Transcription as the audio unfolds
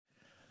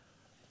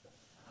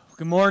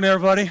Good morning,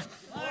 everybody.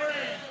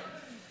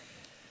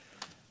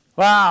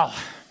 Wow.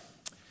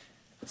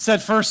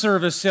 Said first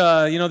service,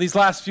 these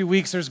last few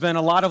weeks there's been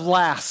a lot of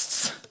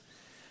lasts.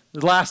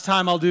 The last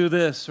time I'll do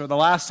this, or the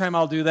last time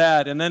I'll do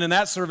that. And then in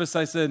that service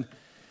I said,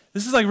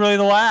 this is like really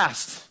the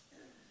last.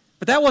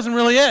 But that wasn't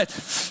really it.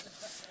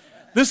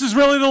 This is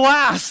really the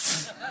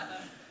last.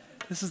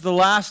 This is the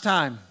last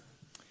time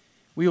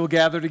we will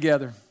gather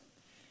together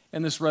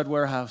in this red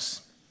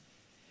warehouse.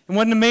 And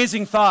what an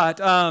amazing thought.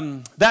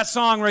 That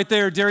song right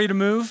there, Dare You to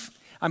Move,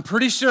 I'm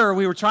pretty sure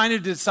we were trying to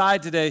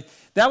decide today,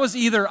 that was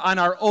either on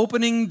our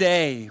opening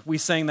day we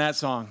sang that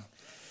song.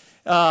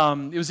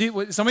 Was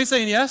somebody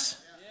saying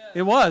yes?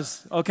 Yeah. It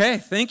was. Okay,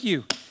 thank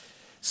you.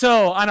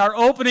 So on our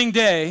opening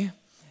day,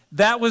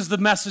 that was the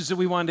message that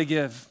we wanted to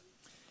give.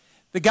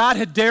 That God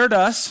had dared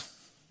us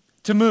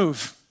to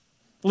move,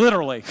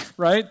 literally,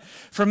 right?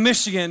 From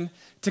Michigan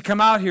to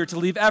come out here to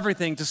leave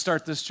everything to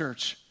start this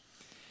church.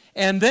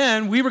 And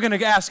then we were going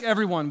to ask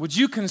everyone, would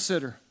you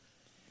consider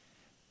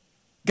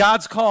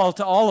God's call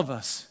to all of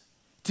us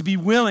to be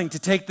willing to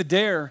take the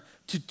dare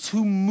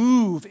to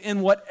move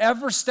in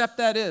whatever step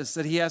that is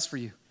that he has for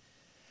you,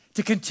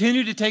 to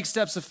continue to take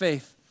steps of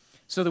faith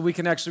so that we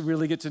can actually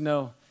really get to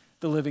know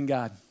the living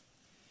God.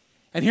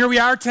 And here we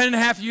are 10 and a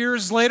half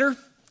years later,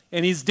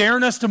 and he's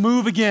daring us to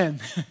move again.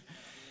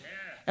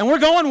 And we're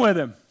going with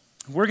him.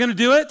 We're going to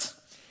do it.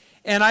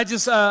 And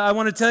I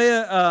want to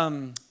tell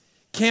you,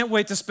 can't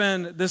wait to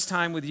spend this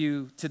time with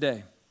you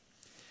today.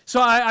 So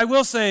I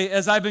will say,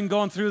 as I've been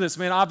going through this,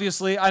 man,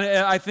 obviously,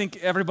 I think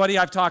everybody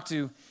I've talked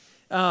to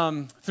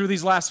through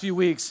these last few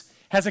weeks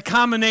has a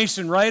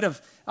combination, right,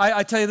 of,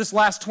 I tell you, this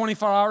last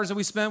 24 hours that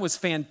we spent was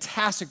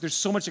fantastic. There's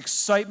so much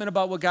excitement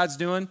about what God's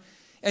doing,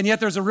 and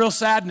yet there's a real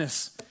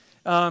sadness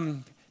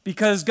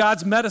because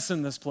God's met us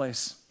in this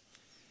place.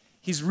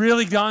 He's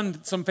really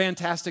done some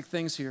fantastic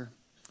things here.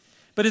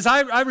 But as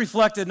I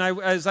reflected and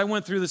as I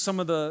went through some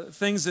of the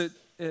things that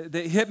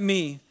hit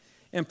me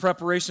in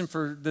preparation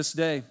for this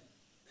day,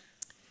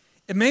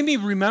 it made me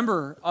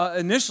remember,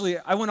 initially,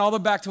 I went all the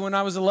way back to when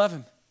I was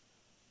 11.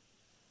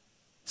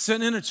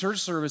 Sitting in a church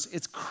service,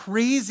 it's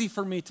crazy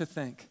for me to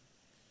think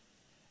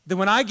that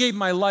when I gave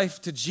my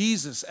life to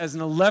Jesus as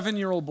an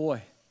 11-year-old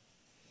boy,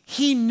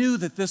 he knew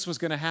that this was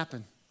going to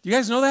happen. Do you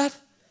guys know that?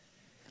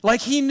 Like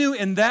he knew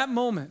in that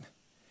moment,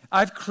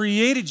 I've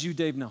created you,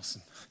 Dave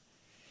Nelson,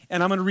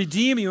 and I'm going to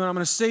redeem you and I'm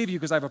going to save you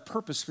because I have a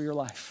purpose for your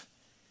life.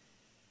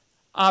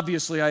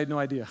 Obviously, I had no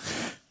idea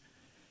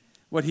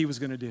what he was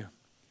going to do.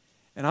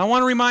 And I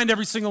want to remind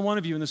every single one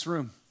of you in this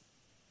room,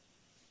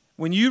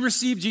 when you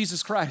receive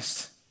Jesus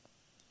Christ,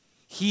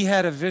 he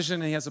had a vision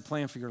and he has a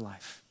plan for your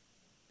life.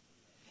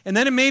 And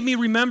then it made me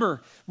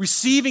remember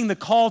receiving the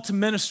call to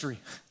ministry,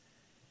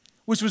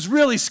 which was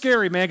really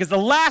scary, man, because the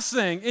last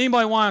thing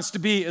anybody wants to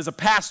be is a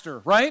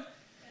pastor, right?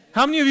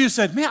 How many of you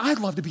said, man, I'd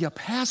love to be a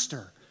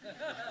pastor?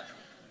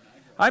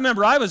 I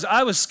remember I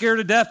was scared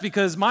to death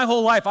because my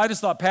whole life I just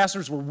thought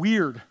pastors were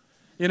weird,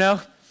 you know?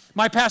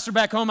 My pastor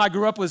back home I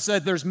grew up with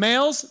said there's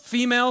males,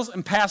 females,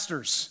 and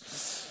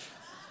pastors.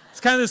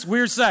 It's kind of this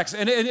weird sex.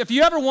 And if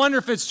you ever wonder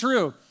if it's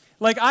true,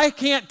 like I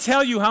can't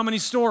tell you how many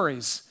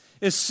stories.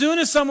 As soon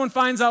as someone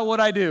finds out what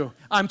I do,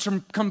 I'm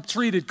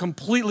treated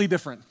completely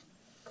different.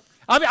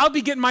 I'll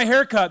be getting my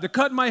hair cut. They're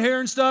cutting my hair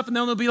and stuff, and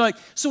then they'll be like,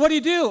 so what do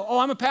you do? Oh,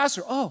 I'm a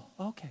pastor. Oh,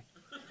 okay.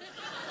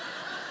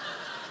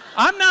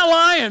 I'm not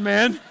lying,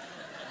 man.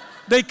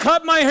 They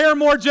cut my hair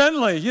more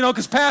gently,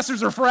 because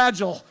pastors are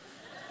fragile.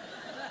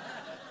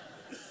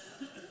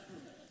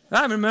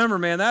 I remember,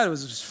 man, that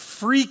was just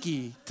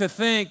freaky to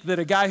think that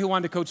a guy who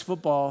wanted to coach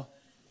football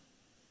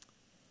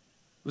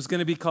was going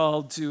to be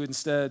called to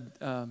instead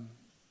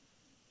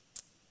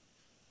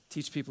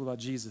teach people about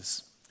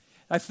Jesus.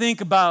 I think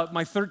about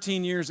my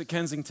 13 years at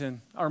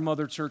Kensington, our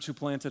mother church who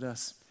planted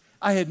us.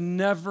 I had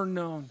never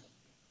known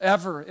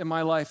ever in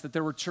my life that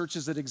there were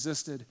churches that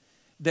existed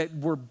that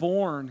were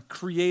born,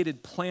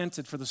 created,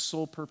 planted for the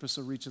sole purpose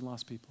of reaching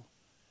lost people.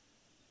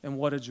 And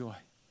what a joy.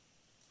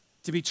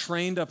 To be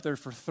trained up there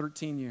for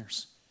 13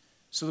 years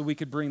so that we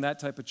could bring that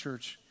type of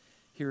church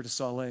here to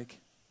Salt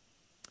Lake.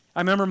 I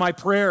remember my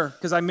prayer,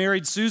 because I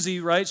married Susie,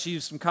 right?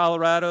 She's from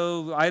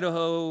Colorado,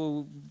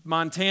 Idaho,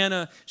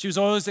 Montana. She was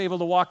always able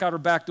to walk out her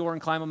back door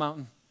and climb a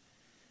mountain.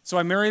 So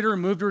I married her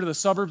and moved her to the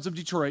suburbs of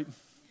Detroit.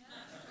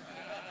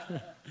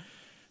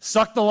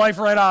 Sucked the life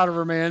right out of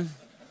her, man.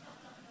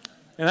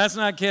 And that's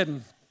not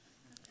kidding.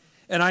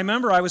 And I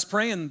remember I was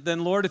praying,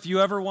 then, Lord, if you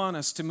ever want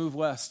us to move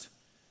west,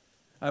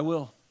 I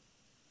will.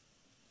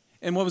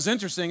 And what was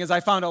interesting is I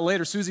found out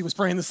later Susie was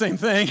praying the same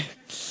thing.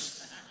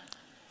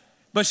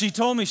 But she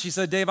told me, she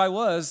said, Dave,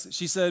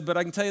 she said, but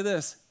I can tell you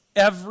this,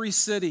 every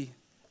city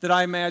that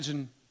I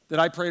imagined that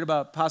I prayed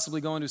about possibly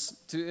going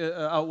to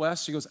out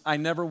west, she goes, I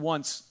never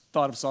once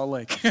thought of Salt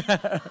Lake.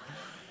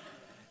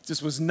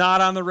 Just was not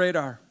on the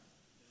radar.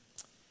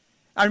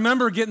 I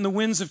remember getting the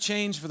winds of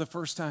change for the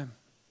first time.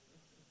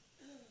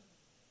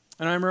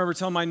 And I remember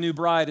telling my new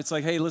bride, it's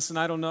like, hey, listen,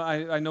 I don't know,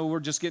 I know we're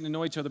just getting to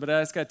know each other, but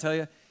I just got to tell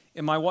you,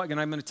 in my walk, and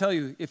I'm going to tell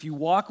you, if you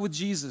walk with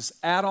Jesus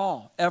at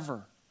all,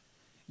 ever,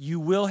 you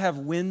will have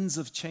winds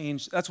of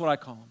change. That's what I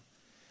call them.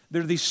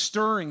 They're these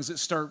stirrings that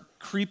start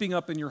creeping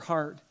up in your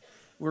heart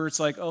where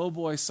it's like, oh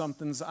boy,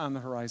 something's on the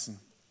horizon.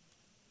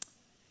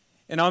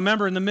 And I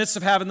remember in the midst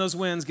of having those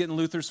winds, getting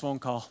Luther's phone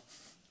call.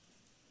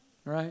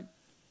 Right?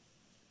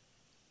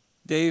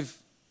 Dave,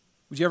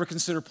 would you ever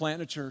consider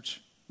planting a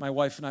church? My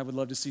wife and I would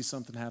love to see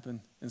something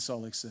happen in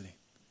Salt Lake City.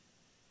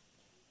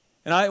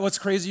 And what's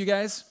crazy, you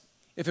guys?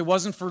 If it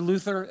wasn't for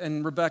Luther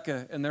and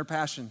Rebecca and their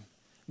passion,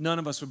 none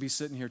of us would be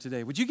sitting here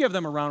today. Would you give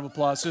them a round of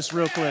applause just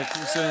real quick?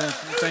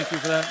 Thank you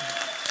for that.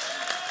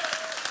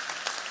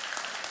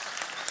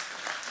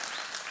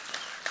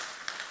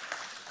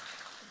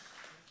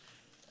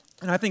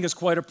 And I think it's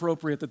quite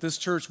appropriate that this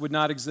church would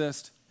not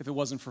exist if it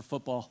wasn't for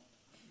football.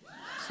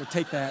 So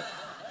take that.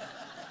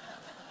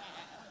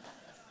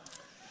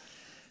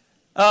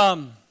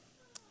 I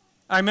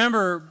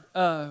remember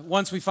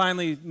once we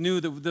finally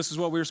knew that this is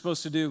what we were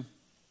supposed to do,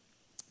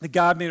 that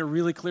God made it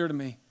really clear to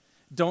me,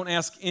 don't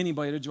ask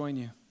anybody to join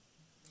you.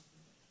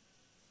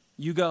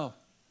 You go.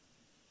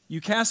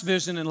 You cast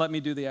vision and let me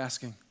do the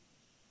asking.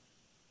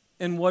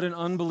 And what an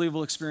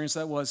unbelievable experience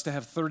that was to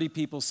have 30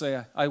 people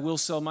say, I will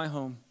sell my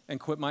home and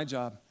quit my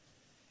job,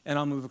 and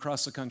I'll move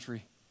across the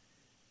country.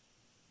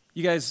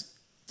 You guys,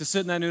 to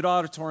sit in that new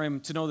auditorium,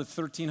 to know that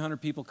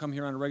 1,300 people come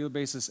here on a regular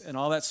basis, and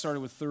all that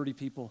started with 30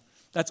 people.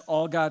 That's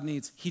all God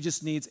needs. He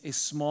just needs a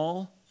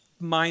small,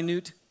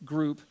 minute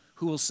group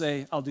who will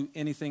say, I'll do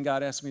anything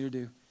God asks me to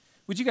do.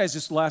 Would you guys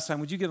just last time,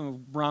 would you give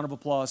them a round of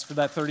applause for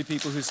that 30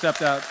 people who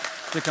stepped out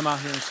to come out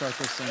here and start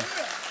this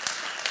thing?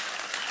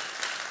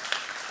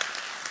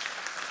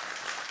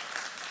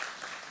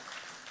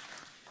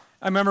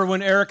 I remember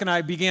when Eric and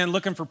I began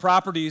looking for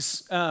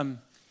properties,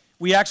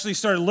 we actually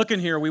started looking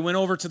here. We went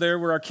over to there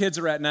where our kids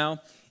are at now,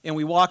 and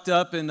we walked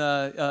up, and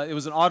it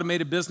was an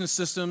automated business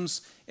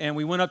systems, and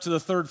we went up to the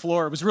third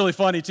floor. It was really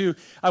funny, too.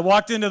 I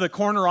walked into the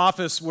corner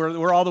office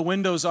where all the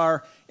windows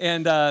are,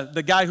 and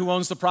the guy who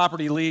owns the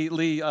property,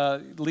 Lee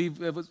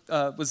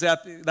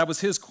that was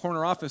his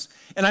corner office.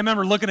 And I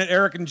remember looking at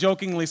Eric and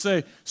jokingly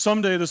say,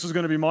 someday this is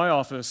going to be my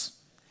office.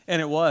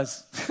 And it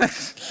was.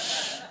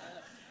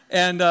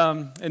 And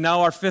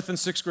now our 5th and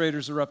 6th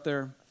graders are up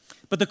there.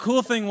 But the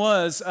cool thing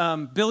was,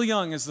 Bill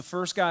Young is the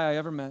first guy I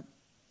ever met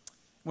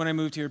when I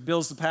moved here.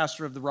 Bill's the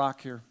pastor of the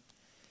Rock here.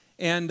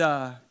 And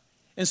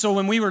so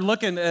when we were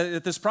looking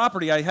at this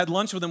property, I had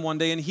lunch with him one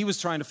day, and he was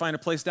trying to find a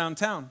place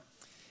downtown.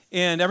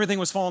 And everything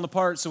was falling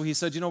apart, so he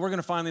said, we're going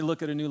to finally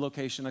look at a new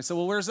location. I said,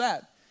 well, where's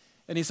that?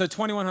 And he said,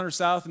 2100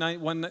 South,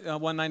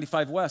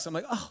 195 West. I'm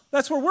like, oh,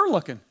 that's where we're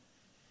looking.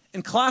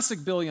 And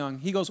classic Bill Young,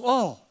 he goes,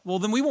 oh, well,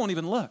 then we won't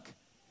even look.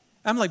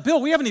 I'm like, Bill,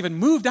 we haven't even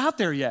moved out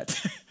there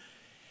yet.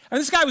 And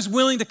this guy was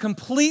willing to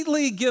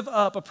completely give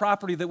up a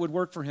property that would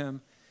work for him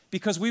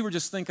because we were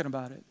just thinking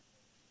about it.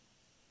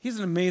 He's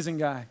an amazing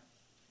guy.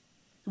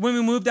 When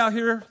we moved out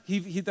here,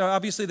 he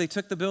obviously they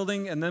took the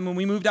building, and then when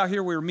we moved out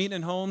here, we were meeting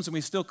in homes, and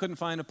we still couldn't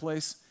find a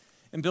place.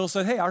 And Bill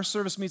said, hey, our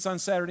service meets on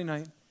Saturday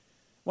night.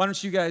 Why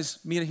don't you guys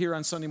meet here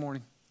on Sunday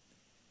morning?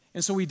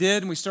 And so we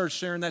did, and we started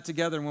sharing that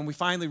together. And when we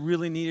finally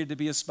really needed to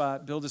be a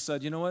spot, Bill just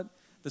said, you know what?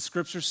 The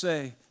scriptures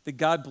say that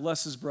God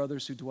blesses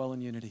brothers who dwell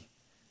in unity.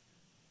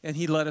 And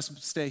he let us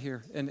stay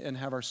here and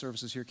have our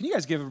services here. Can you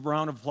guys give a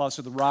round of applause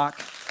to The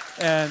Rock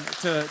and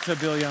to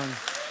Bill Young?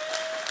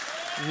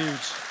 Huge.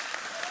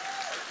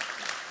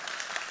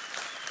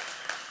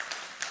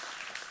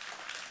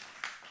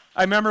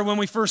 I remember when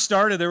we first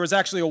started, there was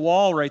actually a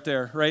wall right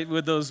there, right,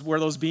 with where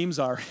those beams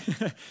are.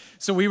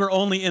 So we were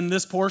only in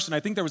this portion. I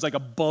think there was like a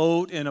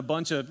boat and a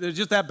bunch of,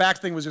 just that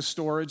back thing was just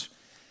storage.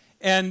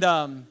 And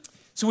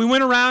so we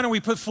went around and we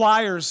put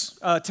flyers,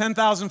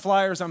 10,000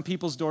 flyers on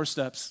people's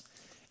doorsteps.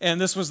 And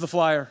this was the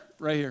flyer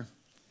right here.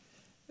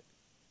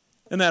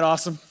 Isn't that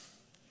awesome?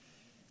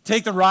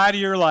 Take the ride of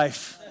your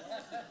life.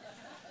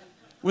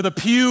 With a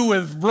pew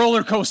with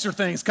roller coaster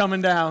things coming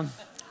down.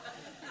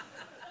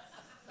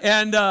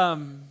 And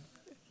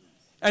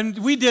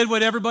we did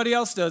what everybody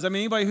else does. I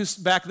mean, anybody who's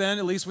back then,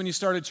 at least when you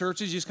started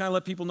churches, you just kind of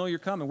let people know you're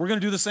coming. We're going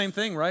to do the same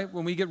thing, right?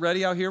 When we get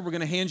ready out here, we're going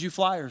to hand you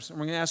flyers. And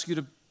we're going to ask you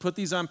to put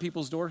these on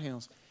people's door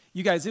handles.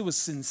 You guys, it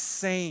was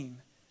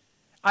insane.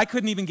 I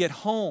couldn't even get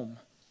home.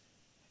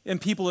 And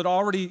people had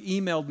already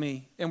emailed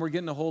me and were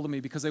getting a hold of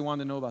me because they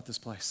wanted to know about this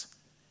place.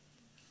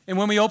 And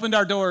when we opened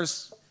our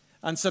doors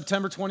on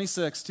September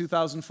 26,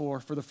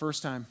 2004, for the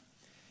first time,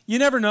 you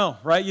never know,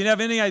 right? You don't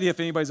have any idea if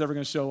anybody's ever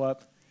going to show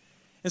up.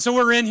 And so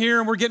we're in here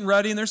and we're getting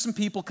ready and there's some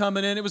people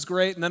coming in. It was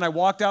great. And then I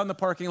walked out in the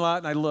parking lot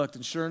and I looked,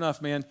 and sure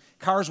enough, man,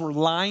 cars were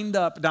lined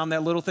up down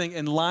that little thing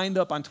and lined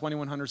up on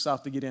 2100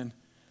 South to get in.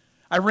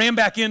 I ran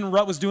back in and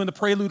Rut was doing the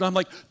prelude. I'm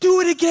like,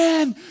 do it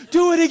again,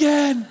 do it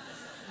again.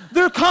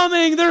 They're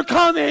coming, they're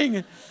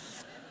coming.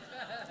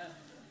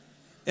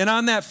 And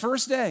on that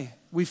first day,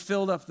 we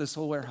filled up this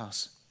whole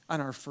warehouse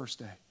on our first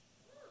day.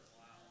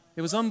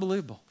 It was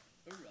unbelievable.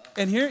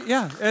 And here,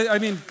 yeah, I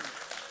mean,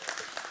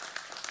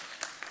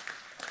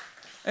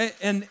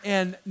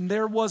 and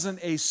there wasn't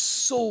a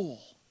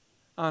soul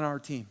on our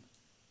team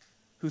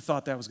who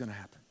thought that was going to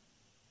happen.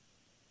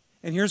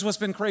 And here's what's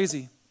been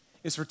crazy,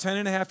 is for 10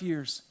 and a half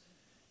years,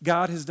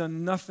 God has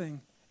done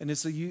nothing. And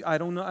I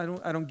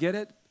don't get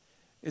it.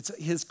 It's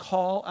his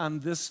call on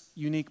this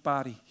unique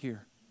body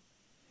here.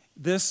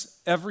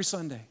 Every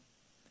Sunday,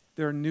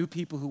 there are new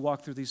people who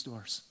walk through these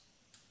doors,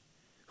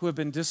 who have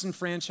been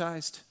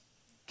disenfranchised,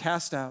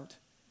 cast out,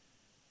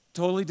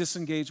 totally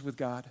disengaged with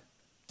God,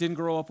 didn't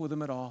grow up with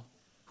him at all,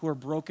 who are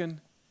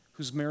broken,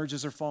 whose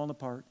marriages are falling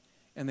apart,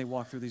 and they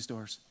walk through these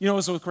doors. You know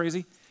what's so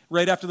crazy?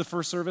 Right after the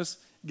first service,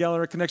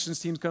 Galera Connections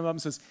team comes up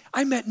and says,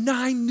 I met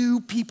 9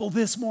 new people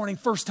this morning,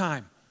 first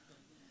time.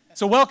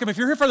 So welcome. If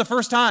you're here for the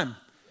first time,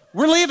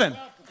 we're leaving.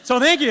 So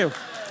thank you.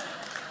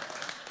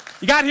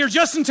 You got here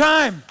just in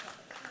time.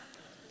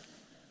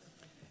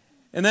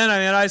 And then,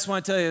 I just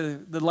want to tell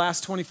you the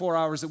last 24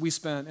 hours that we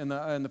spent in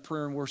the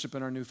prayer and worship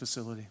in our new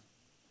facility.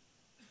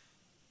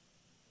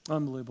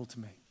 Unbelievable to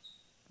me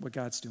what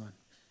God's doing.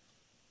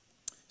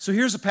 So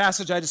here's a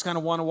passage I just kind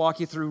of want to walk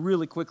you through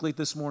really quickly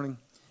this morning.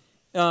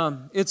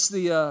 As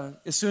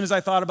soon as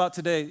I thought about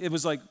today, it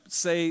was like,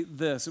 say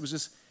this. It was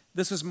just,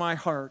 this is my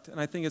heart,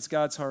 and I think it's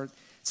God's heart.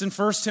 It's in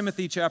 1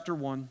 Timothy chapter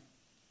 1.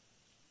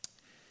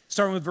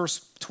 Starting with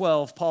verse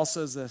 12, Paul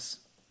says this.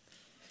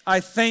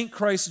 I thank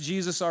Christ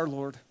Jesus our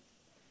Lord,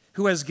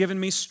 who has given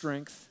me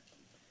strength,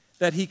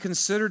 that he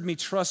considered me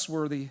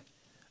trustworthy,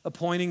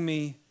 appointing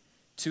me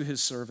to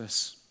his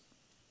service.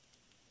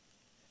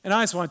 And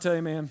I just want to tell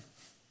you, man,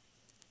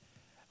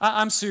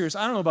 I'm serious.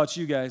 I don't know about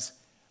you guys.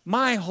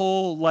 My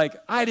whole,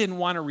 I didn't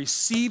want to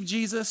receive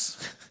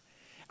Jesus.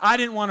 I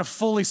didn't want to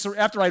fully,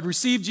 after I'd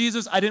received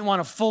Jesus, I didn't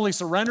want to fully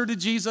surrender to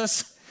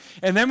Jesus.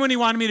 And then when he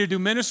wanted me to do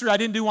ministry, I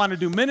didn't want to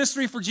do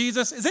ministry for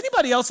Jesus. Is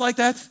anybody else like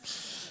that?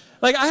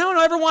 I don't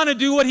ever want to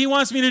do what he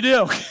wants me to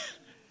do.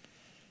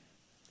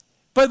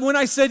 But when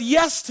I said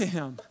yes to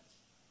him,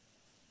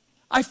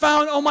 I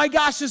found, oh my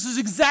gosh, this is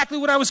exactly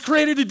what I was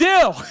created to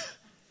do.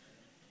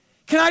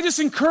 Can I just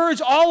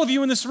encourage all of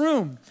you in this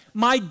room?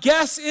 My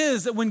guess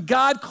is that when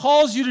God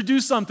calls you to do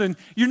something,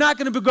 you're not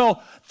going to go,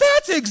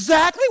 that's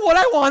exactly what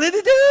I wanted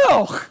to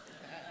do.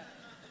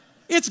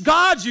 It's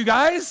God, you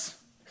guys.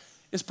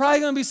 It's probably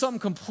going to be something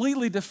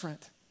completely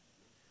different.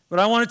 But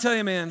I want to tell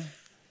you, man,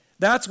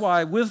 that's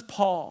why with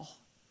Paul,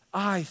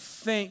 I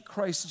thank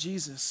Christ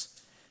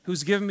Jesus,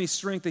 who's given me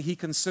strength that he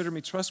considered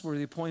me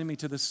trustworthy, appointing me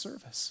to this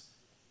service.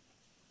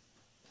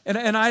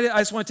 And I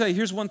just want to tell you,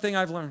 here's one thing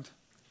I've learned.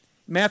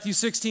 Matthew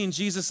 16,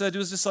 Jesus said to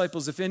his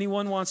disciples, if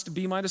anyone wants to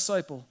be my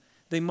disciple,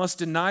 they must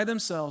deny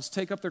themselves,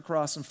 take up their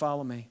cross, and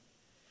follow me.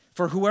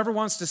 For whoever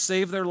wants to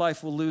save their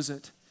life will lose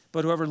it,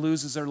 but whoever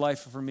loses their life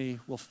for me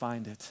will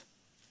find it.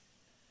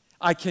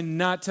 I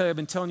cannot tell you, I've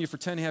been telling you for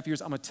 10 and a half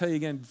years, I'm going to tell you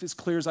again as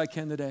clear as I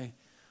can today.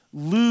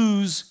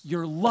 Lose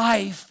your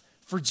life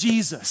for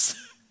Jesus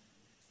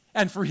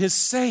and for his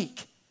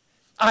sake.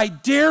 I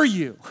dare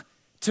you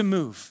to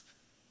move.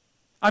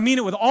 I mean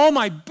it with all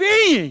my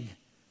being.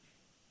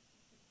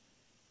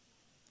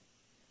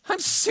 I'm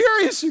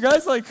serious, you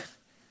guys.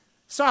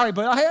 Sorry,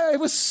 but it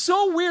was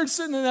so weird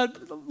sitting in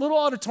that little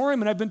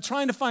auditorium, and I've been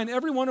trying to find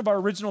every one of our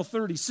original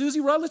 30. Susie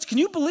Rutledge, can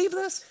you believe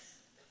this?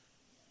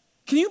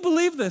 Can you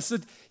believe this?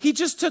 That he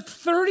just took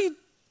 30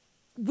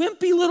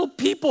 wimpy little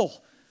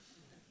people.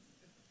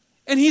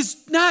 And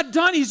he's not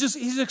done.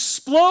 He's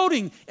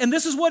exploding. And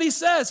this is what he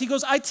says. He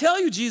goes, I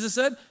tell you, Jesus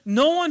said,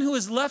 no one who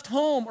has left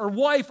home or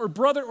wife or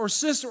brother or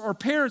sister or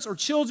parents or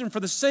children for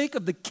the sake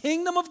of the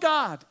kingdom of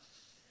God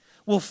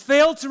will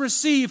fail to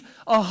receive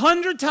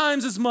 100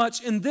 times as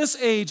much in this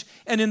age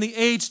and in the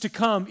age to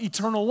come,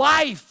 eternal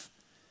life.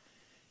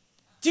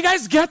 Do you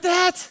guys get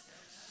that?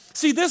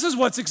 See, this is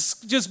what's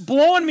just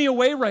blowing me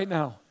away right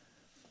now,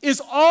 is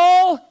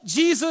all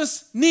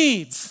Jesus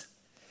needs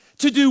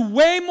to do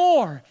way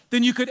more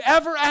than you could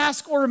ever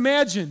ask or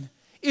imagine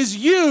is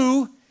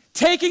you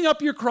taking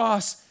up your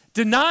cross,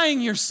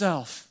 denying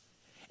yourself,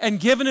 and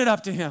giving it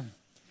up to him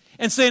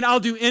and saying, I'll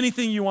do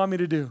anything you want me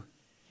to do.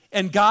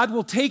 And God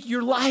will take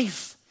your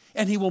life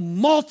and he will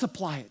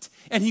multiply it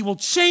and he will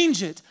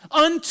change it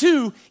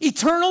unto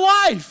eternal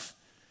life.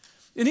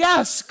 And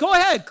yes, go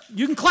ahead.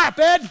 You can clap,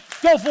 Ed.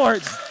 Go for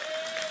it.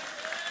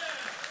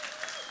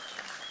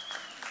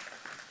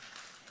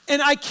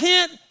 And I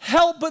can't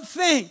help but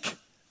think,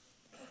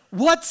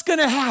 what's going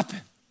to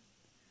happen?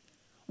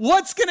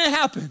 What's going to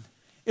happen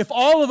if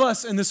all of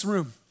us in this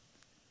room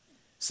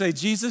say,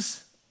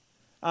 Jesus,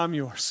 I'm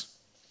yours.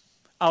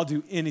 I'll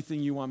do anything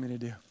you want me to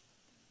do.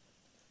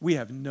 We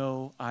have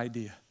no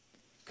idea.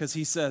 Because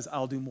he says,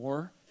 I'll do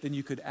more than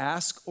you could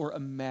ask or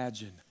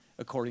imagine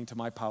according to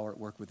my power at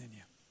work within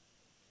you.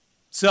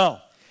 So,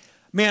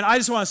 man, I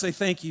just want to say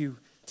thank you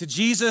to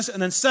Jesus.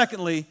 And then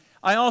secondly,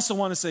 I also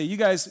want to say, you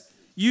guys,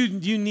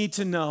 you need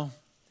to know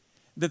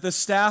that the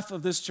staff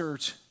of this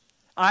church,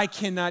 I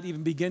cannot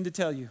even begin to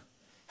tell you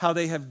how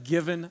they have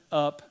given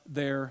up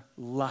their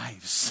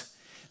lives.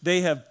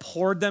 They have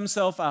poured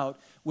themselves out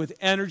with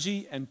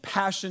energy and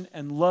passion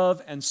and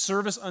love and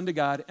service unto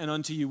God and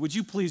unto you. Would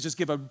you please just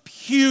give a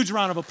huge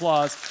round of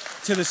applause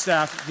to the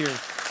staff here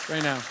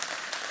right now.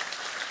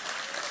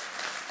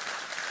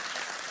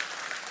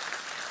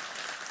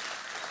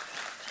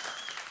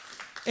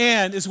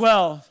 And as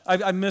well,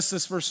 I missed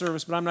this first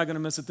service, but I'm not going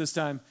to miss it this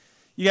time.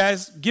 You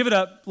guys, give it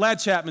up. Lad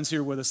Chapman's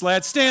here with us.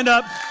 Lad, stand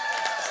up.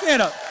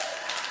 Stand up.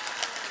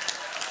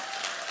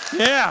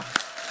 Yeah.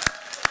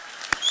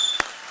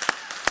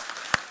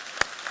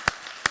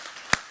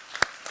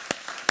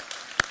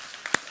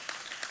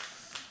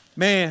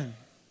 Man,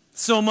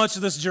 so much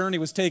of this journey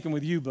was taken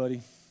with you,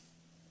 buddy.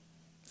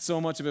 So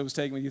much of it was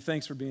taken with you.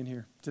 Thanks for being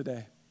here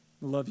today.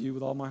 I love you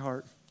with all my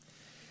heart.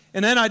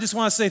 And then I just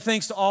want to say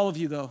thanks to all of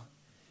you, though,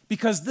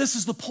 because this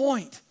is the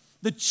point.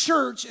 The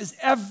church is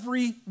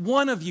every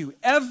one of you.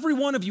 Every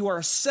one of you are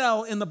a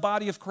cell in the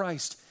body of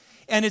Christ.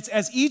 And it's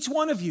as each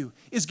one of you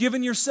is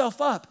giving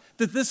yourself up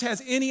that this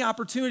has any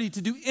opportunity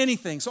to do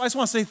anything. So I just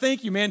want to say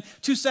thank you, man.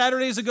 2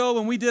 Saturdays ago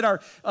when we did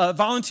our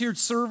volunteer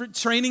servant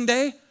training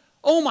day,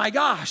 oh my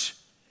gosh,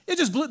 it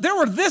just blew. There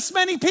were this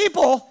many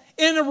people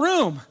in a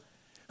room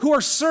who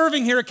are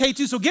serving here at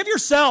K2. So give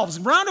yourselves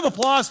a round of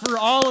applause for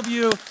all of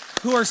you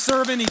who are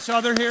serving each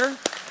other here.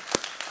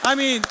 I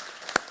mean,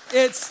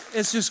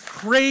 it's just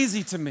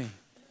crazy to me.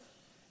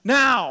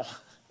 Now,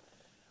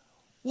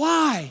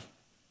 why?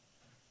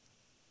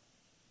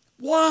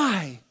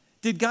 Why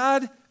did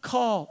God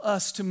call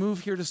us to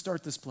move here to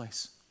start this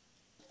place?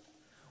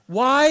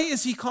 Why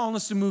is he calling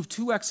us to move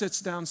 2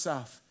 exits down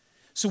south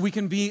so we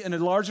can be in a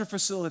larger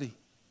facility?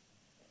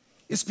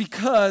 It's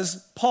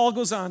because Paul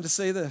goes on to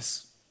say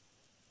this.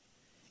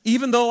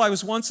 Even though I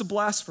was once a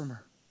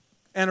blasphemer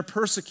and a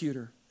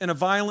persecutor and a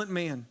violent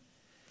man,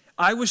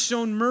 I was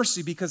shown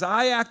mercy because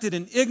I acted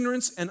in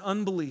ignorance and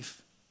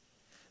unbelief.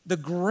 The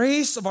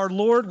grace of our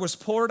Lord was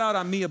poured out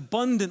on me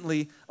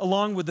abundantly,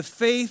 along with the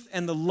faith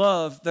and the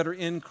love that are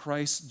in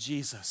Christ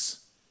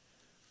Jesus.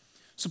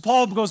 So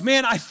Paul goes,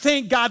 man, I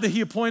thank God that he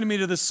appointed me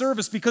to this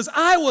service because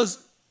I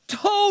was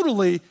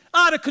totally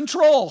out of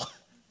control.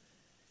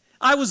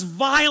 I was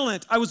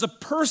violent. I was a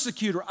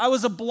persecutor. I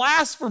was a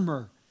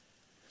blasphemer.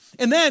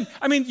 And then,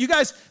 I mean, you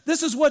guys,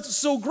 this is what's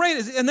so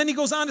great. And then he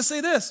goes on to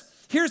say this.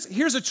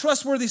 Here's a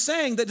trustworthy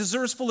saying that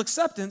deserves full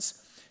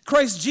acceptance.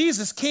 Christ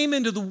Jesus came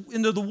into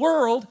the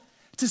world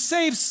to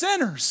save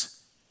sinners.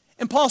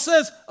 And Paul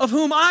says, of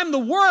whom I'm the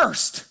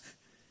worst.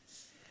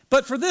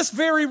 But for this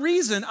very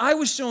reason, I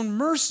was shown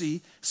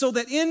mercy so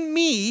that in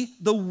me,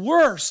 the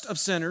worst of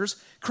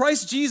sinners,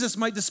 Christ Jesus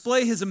might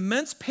display his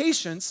immense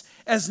patience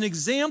as an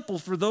example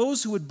for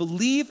those who would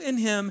believe in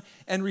him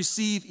and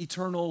receive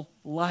eternal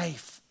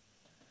life.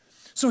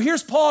 So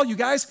here's Paul, you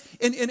guys,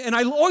 and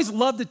I always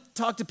love to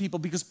talk to people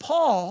because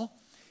Paul,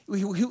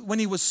 when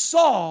he was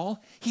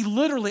Saul, he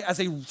literally, as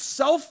a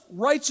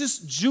self-righteous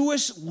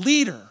Jewish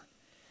leader,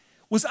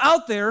 was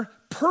out there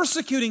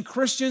persecuting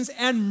Christians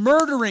and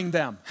murdering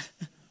them.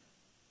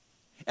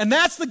 And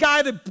that's the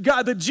guy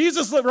that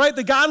Jesus, right?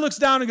 The guy looks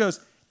down and goes,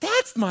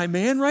 that's my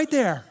man right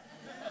there.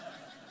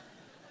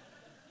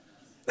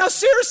 Now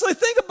seriously,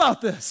 think about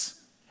this.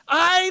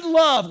 I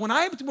love, when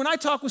I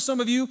talk with some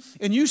of you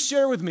and you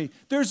share with me,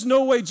 there's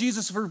no way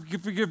Jesus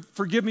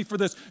forgive me for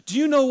this. Do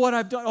you know what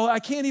I've done? Oh, I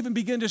can't even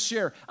begin to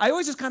share. I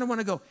always just kind of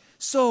want to go,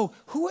 so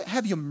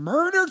have you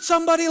murdered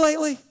somebody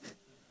lately?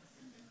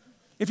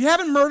 If you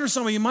haven't murdered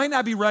somebody, you might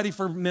not be ready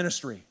for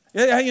ministry.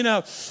 You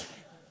know,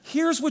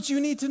 here's what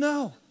you need to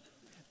know.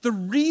 The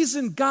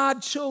reason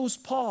God chose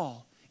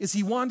Paul is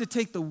he wanted to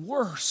take the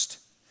worst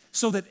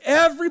so that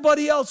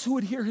everybody else who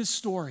would hear his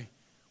story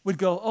would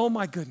go, oh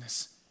my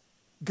goodness.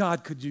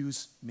 God could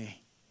use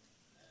me.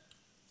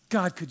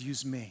 God could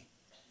use me.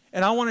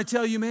 And I want to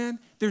tell you, man,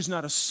 there's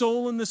not a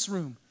soul in this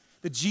room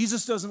that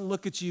Jesus doesn't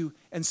look at you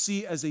and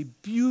see as a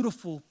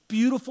beautiful,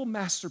 beautiful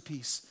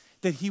masterpiece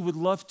that he would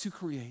love to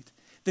create,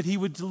 that he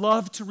would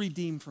love to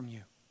redeem from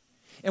you.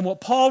 And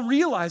what Paul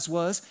realized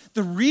was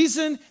the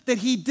reason that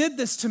he did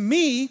this to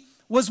me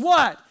was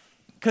what?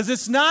 Because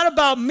it's not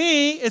about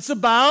me, it's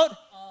about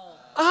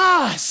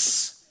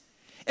us.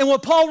 And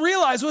what Paul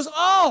realized was,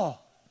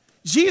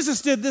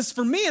 Jesus did this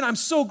for me, and I'm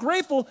so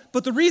grateful,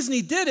 but the reason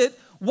he did it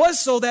was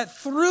so that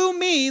through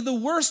me, the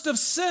worst of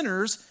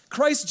sinners,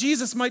 Christ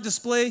Jesus might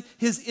display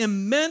his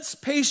immense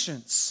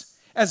patience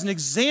as an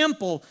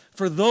example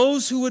for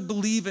those who would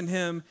believe in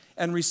him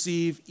and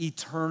receive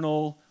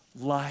eternal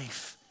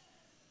life.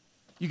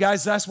 You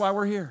guys, that's why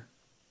we're here.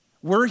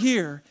 We're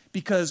here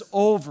because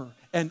over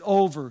and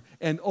over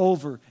and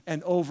over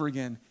and over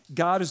again,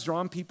 God has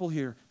drawn people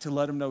here to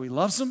let them know he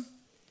loves them,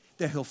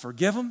 that he'll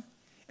forgive them,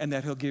 and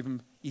that he'll give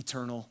them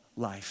eternal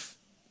life.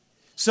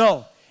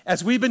 So,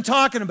 as we've been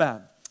talking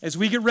about, as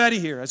we get ready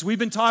here, as we've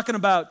been talking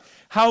about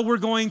how we're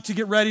going to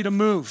get ready to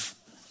move,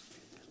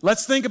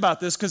 let's think about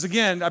this because,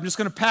 again, I'm just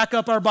going to pack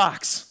up our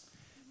box,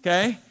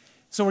 okay?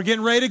 So we're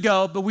getting ready to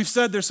go, but we've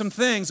said there's some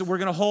things that we're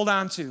going to hold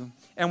on to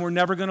and we're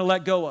never going to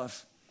let go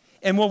of.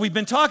 And what we've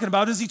been talking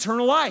about is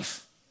eternal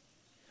life.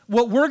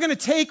 What we're going to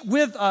take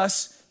with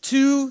us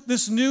to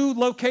this new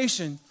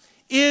location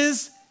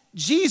is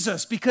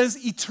Jesus,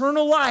 because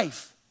eternal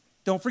life,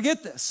 don't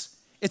forget this,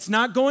 it's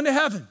not going to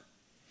heaven.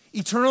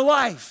 Eternal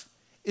life,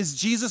 as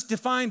Jesus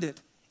defined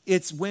it,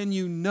 it's when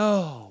you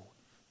know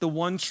the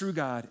one true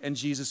God and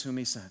Jesus whom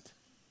he sent.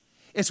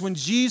 It's when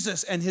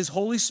Jesus and his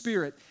Holy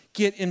Spirit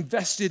get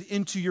invested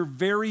into your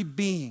very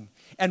being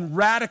and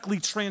radically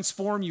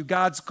transform you.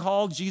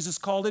 Jesus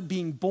called it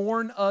being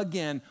born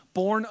again,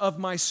 born of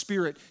my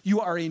Spirit.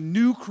 You are a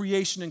new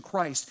creation in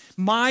Christ.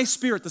 My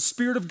Spirit, the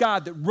Spirit of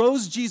God that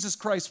rose Jesus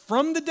Christ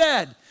from the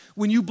dead,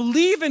 when you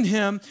believe in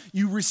him,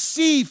 you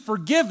receive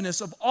forgiveness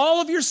of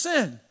all of your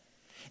sin.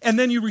 And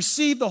then you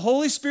receive the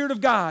Holy Spirit of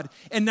God,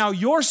 and now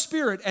your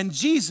spirit and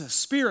Jesus'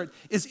 spirit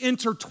is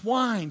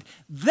intertwined.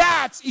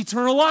 That's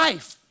eternal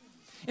life.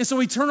 And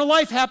so eternal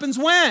life happens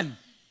when?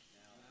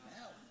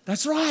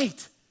 That's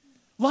right.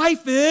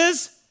 Life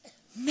is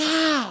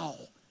now.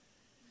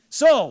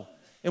 So,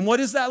 and what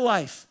is that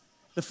life?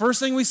 The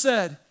first thing we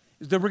said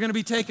that we're going to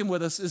be taking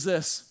with us is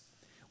this.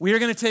 We are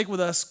going to take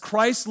with us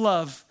Christ's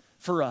love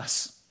for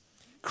us.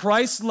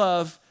 Christ's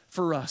love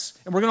for us.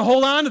 And we're going to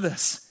hold on to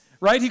this.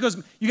 Right? He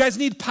goes, you guys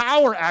need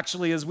power,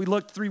 actually, as we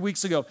looked 3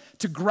 weeks ago,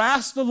 to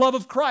grasp the love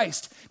of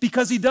Christ,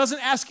 because he doesn't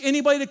ask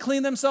anybody to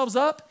clean themselves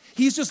up.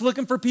 He's just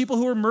looking for people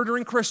who are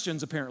murdering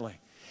Christians, apparently.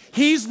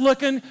 He's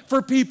looking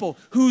for people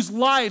whose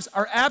lives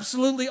are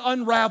absolutely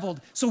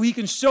unraveled so he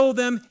can show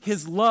them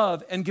his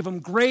love and give them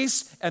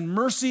grace and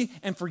mercy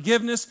and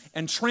forgiveness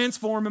and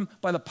transform them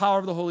by the power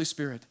of the Holy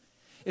Spirit.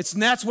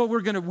 That's what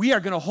we are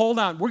going to hold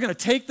on. We're going to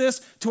take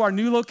this to our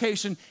new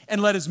location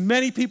and let as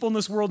many people in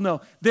this world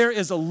know there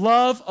is a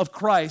love of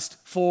Christ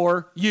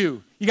for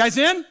you. You guys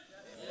in?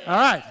 Yeah. All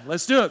right,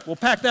 let's do it. We'll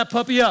pack that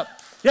puppy up.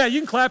 Yeah, you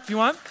can clap if you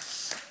want.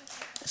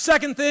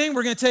 Second thing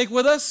we're going to take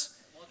with us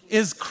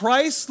is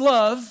Christ's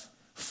love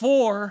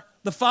for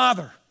the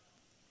Father.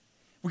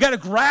 We got to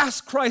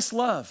grasp Christ's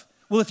love.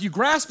 Well, if you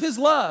grasp his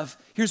love,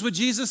 here's what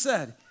Jesus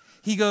said.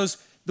 He goes,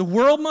 the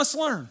world must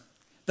learn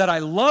that I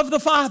love the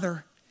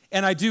Father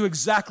and I do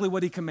exactly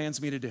what he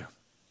commands me to do.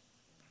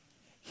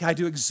 I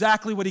do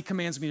exactly what he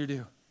commands me to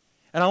do.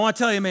 And I want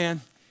to tell you,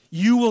 man,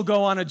 you will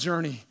go on a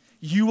journey.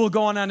 You will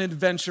go on an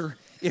adventure.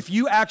 If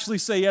you actually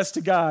say yes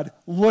to God,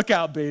 look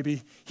out,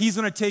 baby. He's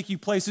going to take you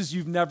places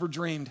you've never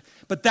dreamed.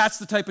 But that's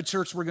the type of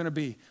church we're going to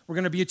be. We're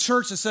going to be a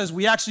church that says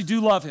we actually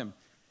do love him.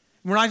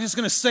 We're not just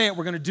going to say it,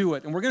 we're going to do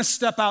it. And we're going to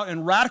step out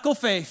in radical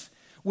faith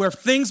where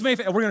things may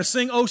fail. We're going to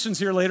sing Oceans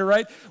here later,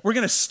 right? We're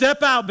going to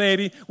step out,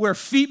 baby, where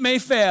feet may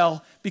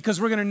fail because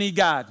we're going to need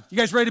God. You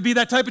guys ready to be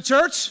that type of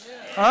church?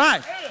 Yeah. All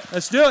right,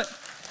 let's do it.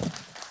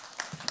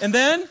 And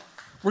then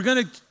we're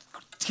going to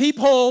keep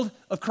hold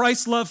of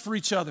Christ's love for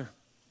each other.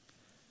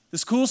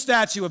 This cool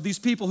statue of these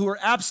people who are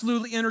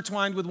absolutely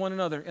intertwined with one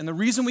another. And the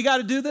reason we got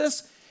to do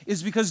this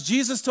is because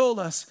Jesus told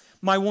us,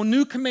 my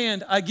new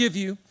command I give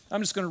you,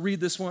 I'm just going to read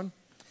this one.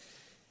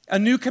 A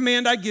new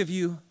command I give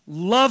you,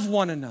 love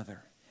one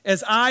another.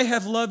 As I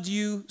have loved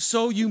you,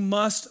 so you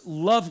must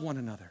love one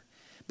another.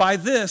 By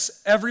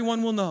this,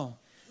 everyone will know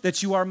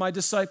that you are my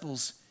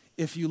disciples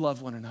if you love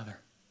one another.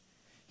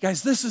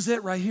 Guys, this is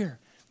it right here.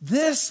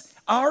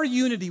 Our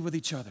unity with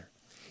each other,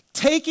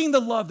 taking the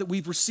love that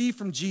we've received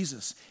from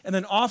Jesus and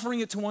then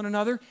offering it to one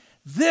another,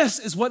 this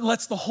is what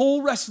lets the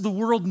whole rest of the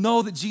world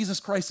know that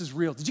Jesus Christ is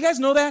real. Did you guys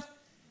know that?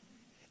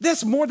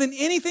 This, more than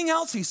anything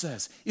else, he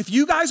says, if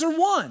you guys are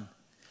one,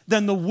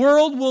 then the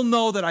world will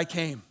know that I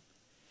came.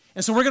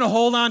 And so we're going to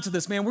hold on to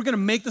this, man. We're going to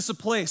make this a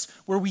place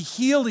where we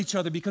heal each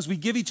other because we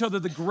give each other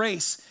the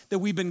grace that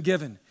we've been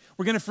given.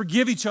 We're going to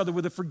forgive each other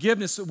with the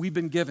forgiveness that we've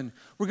been given.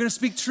 We're going to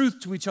speak truth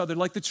to each other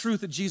like the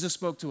truth that Jesus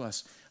spoke to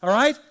us. All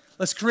right?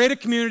 Let's create a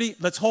community.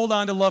 Let's hold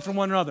on to love from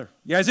one another.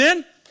 You guys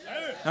in?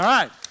 Yeah. All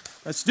right.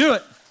 Let's do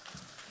it.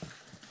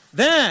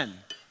 Then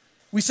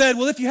we said,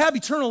 well, if you have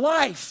eternal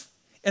life,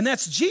 and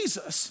that's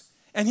Jesus,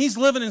 and he's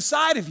living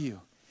inside of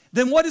you,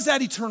 then what does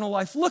that eternal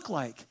life look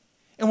like?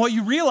 And what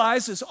you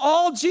realize is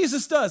all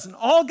Jesus does and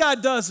all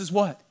God does is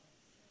what?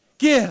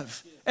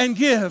 Give and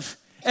give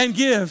and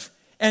give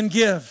and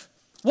give.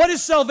 What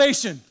is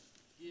salvation?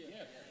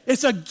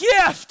 It's a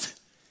gift.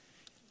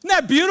 Isn't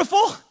that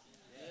beautiful?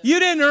 You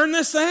didn't earn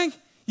this thing.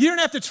 You didn't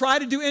have to try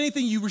to do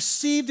anything. You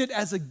received it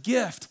as a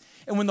gift.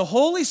 And when the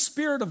Holy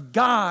Spirit of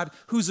God,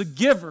 who's a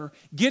giver,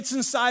 gets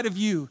inside of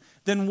you,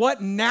 then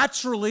what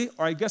naturally,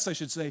 or I guess I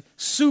should say,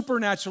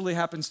 supernaturally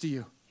happens to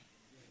you?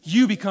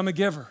 You become a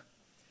giver.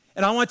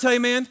 And I want to tell you,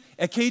 man,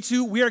 at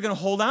K2, we are going to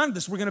hold on to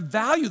this. We're going to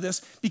value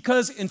this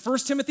because in 1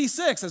 Timothy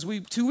 6,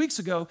 2 weeks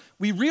ago,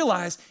 we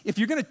realized if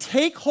you're going to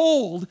take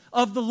hold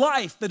of the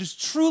life that is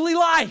truly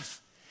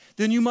life,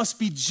 then you must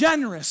be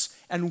generous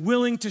and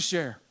willing to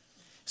share.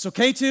 So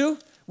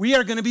K2, we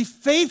are going to be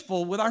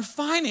faithful with our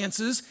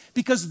finances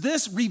because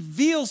this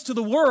reveals to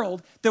the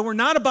world that we're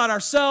not about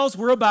ourselves,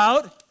 we're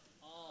about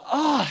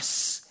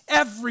us,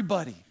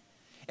 everybody.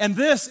 And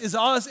this is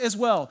us as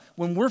well.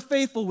 When we're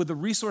faithful with the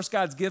resource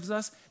God gives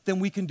us, then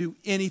we can do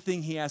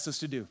anything he asks us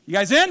to do. You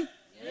guys in?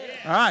 Yeah.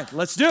 All right,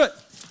 let's do it.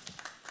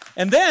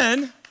 And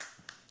then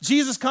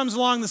Jesus comes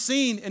along the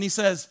scene and he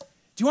says,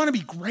 do you want to be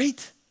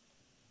great?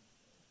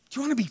 Do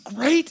you want to be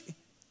great?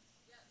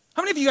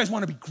 How many of you guys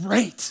want to be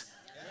great?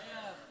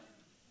 Yeah.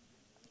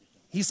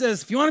 He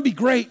says, if you want to be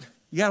great,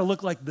 you got to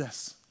look like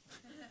this.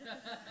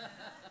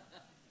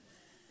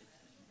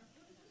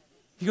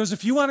 He goes,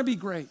 if you want to be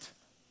great,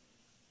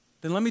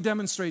 then let me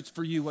demonstrate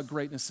for you what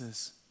greatness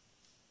is.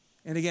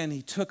 And again,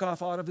 he took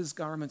off out of his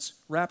garments,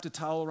 wrapped a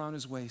towel around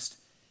his waist,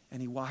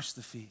 and he washed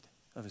the feet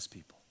of his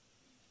people.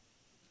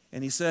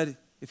 And he said,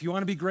 if you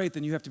want to be great,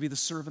 then you have to be the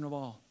servant of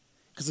all.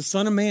 Because the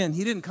Son of Man,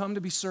 he didn't come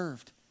to be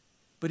served,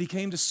 but he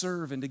came to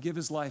serve and to give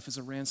his life as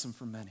a ransom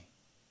for many.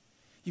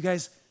 You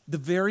guys, the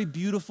very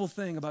beautiful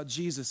thing about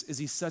Jesus is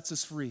he sets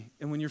us free.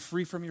 And when you're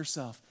free from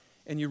yourself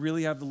and you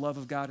really have the love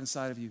of God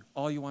inside of you,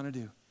 all you want to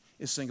do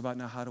is think about,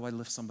 now how do I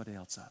lift somebody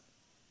else up?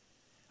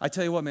 I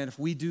tell you what, man, if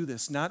we do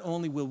this, not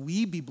only will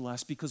we be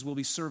blessed because we'll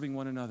be serving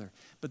one another,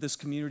 but this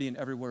community and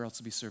everywhere else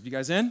will be served. You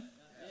guys in?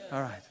 Yeah.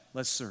 All right,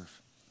 let's serve.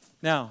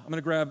 Now, I'm going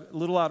to grab a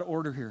little out of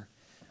order here,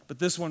 but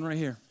this one right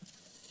here.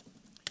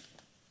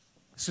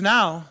 So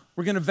now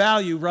we're going to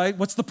value, right?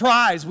 What's the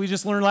prize we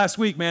just learned last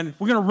week, man?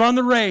 We're going to run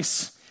the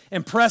race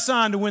and press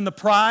on to win the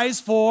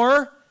prize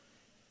for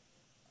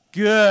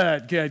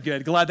good.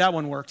 Glad that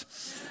one worked.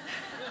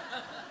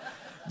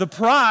 The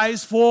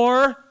prize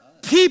for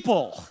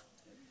people.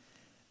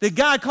 That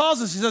God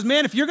calls us. He says,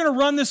 man, if you're going to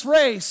run this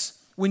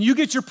race, when you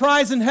get your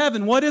prize in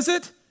heaven, what is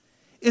it?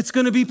 It's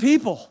going to be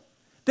people.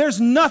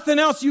 There's nothing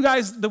else, you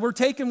guys, that we're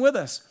taking with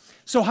us.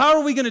 So how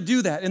are we going to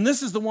do that? And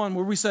this is the one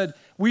where we said,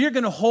 we are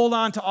going to hold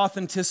on to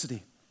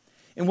authenticity.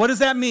 And what does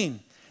that mean?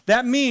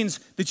 That means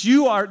that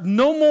you are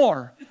no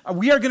more,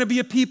 we are going to be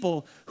a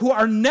people who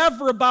are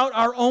never about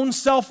our own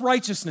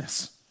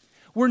self-righteousness.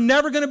 We're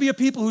never going to be a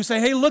people who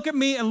say, hey, look at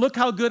me and look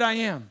how good I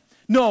am.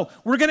 No,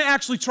 we're going to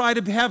actually try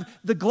to have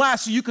the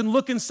glass so you can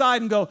look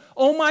inside and go,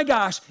 oh my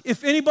gosh,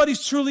 if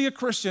anybody's truly a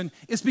Christian,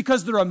 it's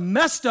because they're a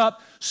messed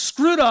up,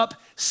 screwed up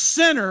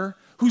sinner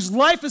whose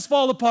life has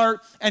fallen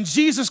apart, and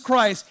Jesus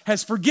Christ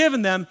has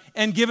forgiven them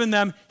and given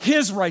them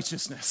his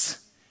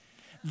righteousness.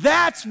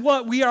 That's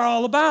what we are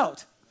all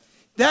about.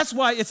 That's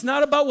why it's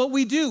not about what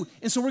we do.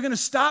 And so we're going to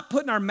stop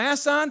putting our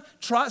masks on,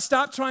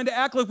 stop trying to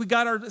act like we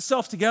got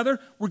ourselves together.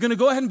 We're going to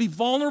go ahead and be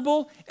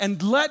vulnerable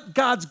and let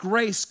God's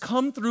grace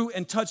come through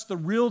and touch the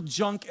real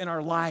junk in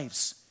our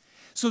lives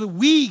so that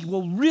we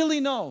will really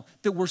know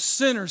that we're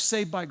sinners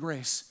saved by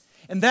grace.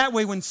 And that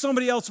way, when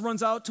somebody else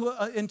runs out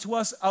into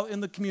us out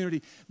in the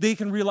community, they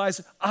can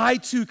realize, I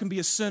too can be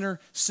a sinner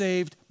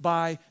saved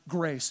by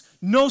grace.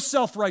 No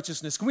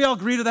self-righteousness. Can we all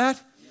agree to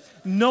that?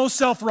 No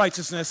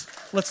self-righteousness.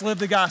 Let's live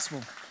the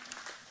gospel.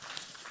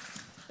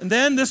 And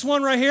then this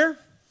one right here,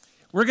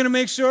 we're going to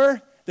make sure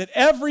that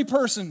every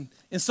person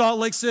in Salt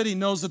Lake City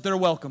knows that they're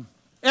welcome.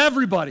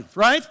 Everybody,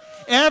 right?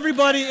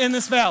 Everybody in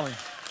this valley.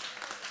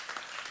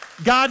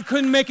 God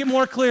couldn't make it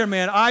more clear,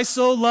 man. I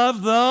so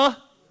love the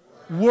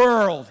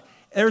world.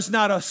 There's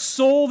not a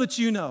soul that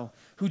you know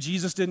who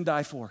Jesus didn't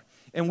die for.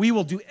 And we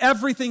will do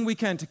everything we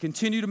can to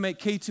continue to make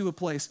K2 a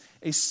place,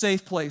 a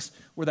safe place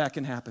where that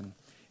can happen.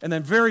 And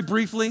then very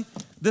briefly,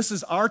 this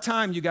is our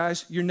time, you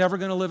guys. You're never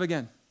going to live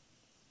again.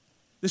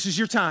 This is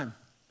your time.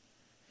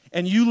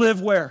 And you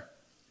live where?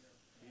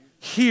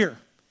 Here.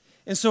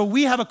 And so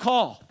we have a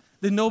call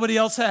that nobody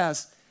else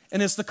has,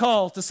 and it's the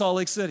call to Salt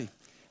Lake City,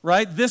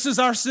 right? This is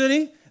our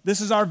city. This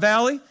is our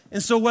valley.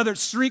 And so whether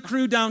it's Street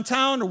Crew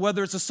downtown or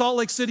whether it's a Salt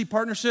Lake City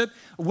partnership,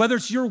 or whether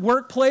it's your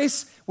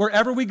workplace,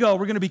 wherever we go,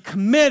 we're going to be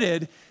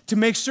committed to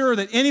make sure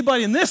that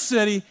anybody in this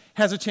city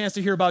has a chance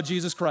to hear about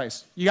Jesus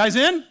Christ. You guys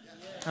in?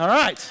 All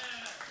right.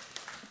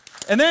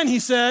 And then he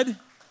said,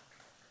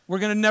 we're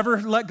going to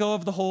never let go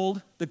of the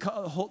hold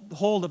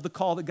of the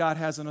call that God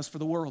has on us for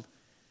the world.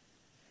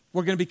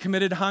 We're going to be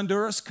committed to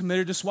Honduras,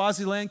 committed to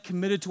Swaziland,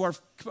 committed to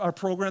our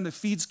program that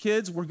feeds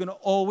kids. We're going to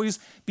always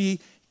be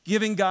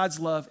giving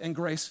God's love and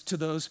grace to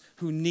those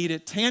who need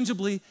it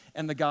tangibly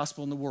and the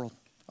gospel in the world.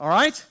 All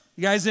right?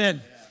 You guys in?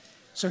 Yeah.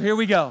 So here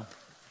we go.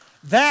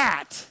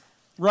 That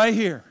right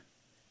here,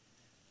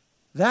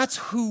 that's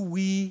who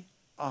we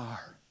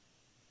are.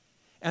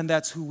 And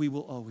that's who we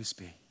will always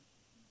be.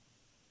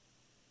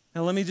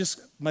 Now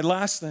my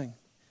last thing.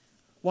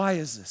 Why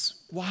is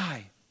this?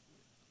 Why?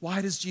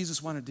 Why does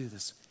Jesus want to do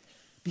this?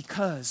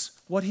 Because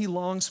what he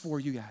longs for,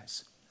 you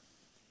guys,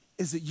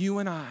 is that you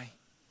and I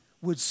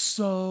would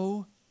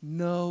so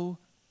know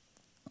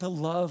the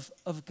love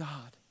of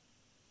God.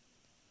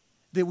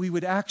 That we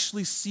would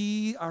actually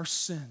see our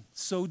sin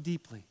so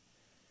deeply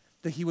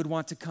that he would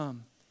want to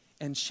come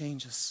and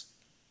change us.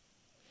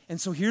 And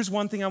so here's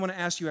one thing I want to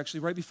ask you actually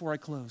right before I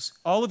close.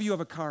 All of you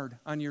have a card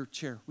on your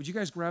chair. Would you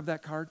guys grab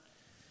that card?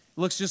 It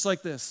looks just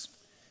like this.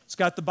 It's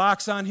got the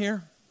box on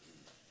here.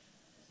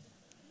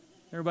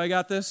 Everybody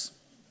got this?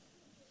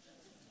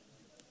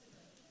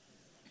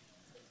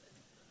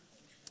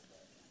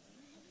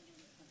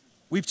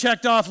 We've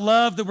checked off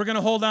love, that we're going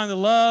to hold on to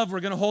love. We're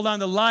going to hold on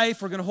to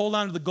life. We're going to hold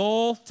on to the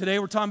goal. Today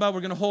we're talking about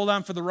we're going to hold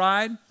on for the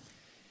ride.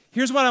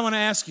 Here's what I want to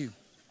ask you.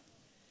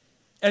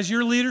 As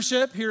your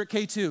leadership here at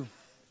K2,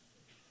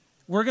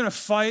 we're going to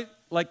fight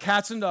like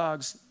cats and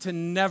dogs to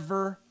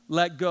never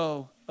let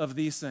go of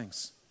these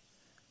things.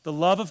 The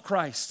love of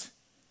Christ,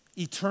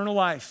 eternal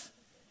life,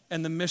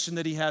 and the mission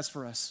that he has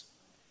for us.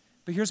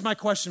 But here's my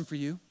question for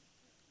you.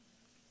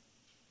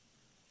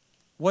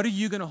 What are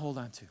you going to hold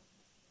on to?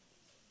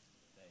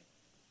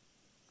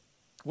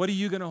 What are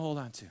you going to hold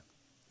on to?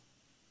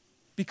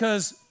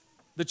 Because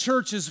the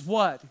church is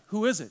what?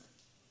 Who is it?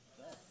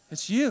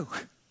 It's you.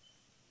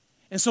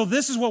 And so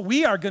this is what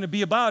we are going to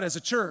be about as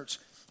a church.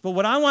 But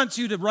what I want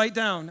you to write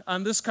down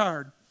on this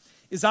card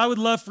is I would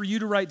love for you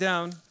to write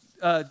down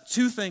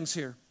two things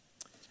here.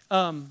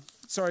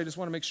 Sorry, I just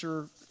want to make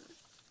sure.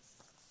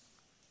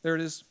 There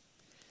it is.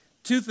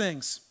 Two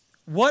things.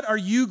 What are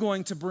you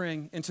going to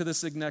bring into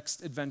this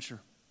next adventure?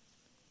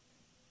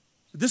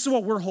 This is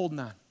what we're holding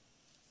on.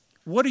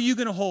 What are you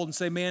going to hold and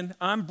say, man,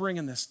 I'm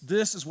bringing this.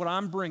 This is what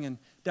I'm bringing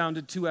down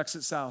to 2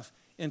 Exit South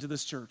into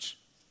this church.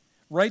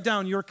 Write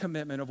down your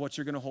commitment of what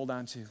you're going to hold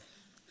on to.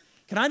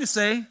 Can I just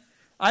say,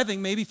 I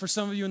think maybe for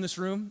some of you in this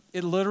room,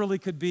 it literally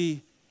could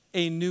be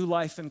a new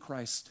life in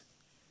Christ.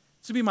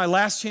 This would be my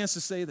last chance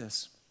to say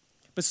this.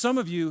 But some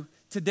of you,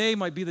 today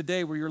might be the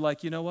day where you're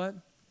like, you know what?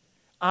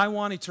 I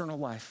want eternal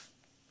life.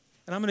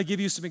 And I'm going to give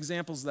you some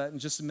examples of that in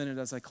just a minute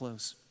as I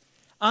close.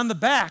 On the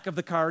back of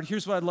the card,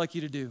 here's what I'd like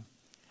you to do.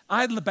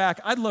 I'd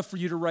love for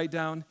you to write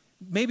down,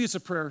 maybe it's a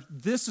prayer,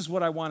 this is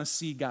what I want to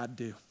see God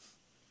do.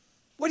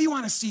 What do you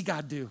want to see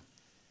God do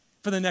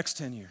for the next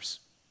 10 years?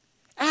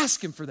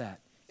 Ask him for that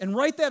and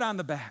write that on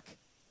the back.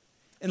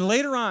 And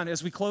later on,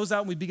 as we close out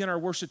and we begin our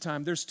worship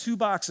time, there's 2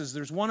 boxes.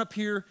 There's one up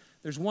here,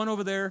 there's one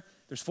over there,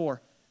 there's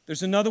 4.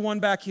 There's another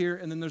one back here,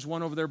 and then there's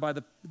one over there by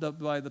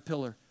the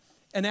pillar.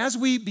 And as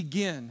we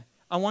begin,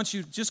 I want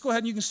you, just go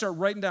ahead and you can start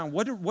writing down,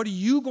 what are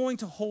you going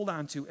to hold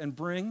on to and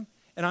bring?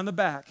 And on the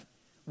back,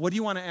 what do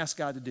you want to ask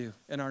God to do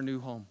in our new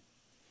home?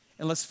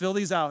 And let's fill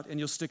these out, and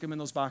you'll stick them in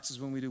those boxes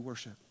when we do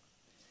worship.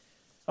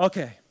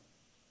 Okay,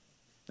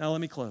 now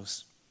let me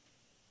close.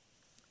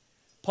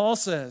 Paul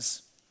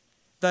says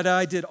that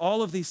I did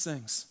all of these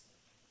things,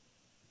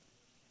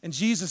 and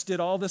Jesus did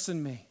all this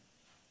in me,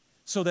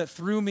 so that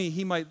through me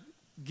he might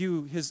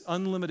give his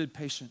unlimited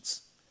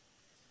patience,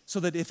 so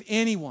that if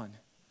anyone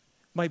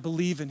might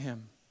believe in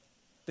him,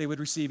 they would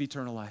receive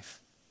eternal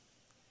life.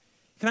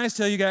 Can I just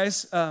tell you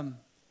guys,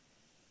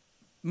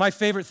 my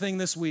favorite thing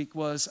this week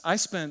was I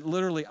spent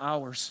literally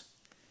hours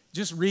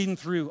just reading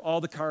through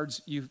all the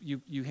cards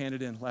you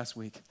handed in last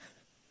week.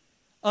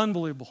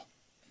 Unbelievable.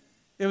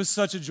 It was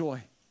such a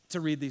joy to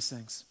read these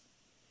things.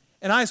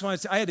 And I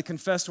had to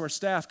confess to our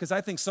staff, because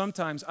I think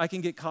sometimes I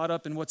can get caught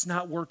up in what's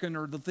not working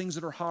or the things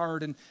that are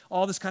hard and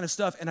all this kind of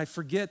stuff, and I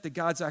forget that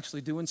God's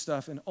actually doing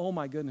stuff, and oh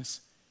my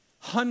goodness,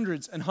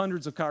 hundreds and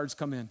hundreds of cards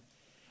come in.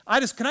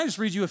 Can I just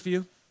read you a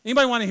few?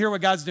 Anybody want to hear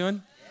what God's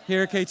doing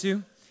here at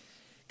K2?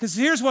 Because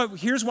here's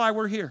why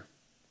we're here.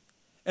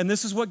 And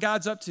this is what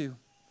God's up to.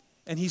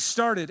 And he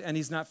started and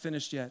he's not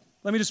finished yet.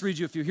 Let me just read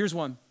you a few. Here's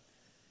one.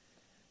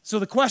 So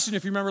the question,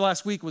 if you remember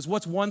last week, was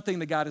what's one thing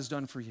that God has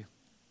done for you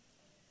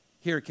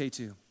here at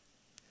K2?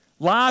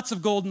 Lots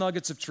of gold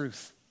nuggets of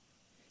truth.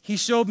 He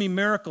showed me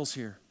miracles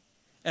here,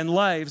 and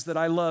lives that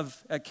I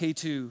love at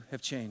K2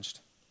 have changed.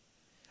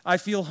 I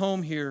feel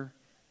home here.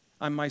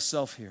 I'm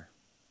myself here.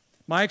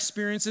 My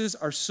experiences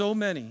are so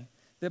many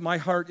that my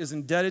heart is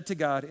indebted to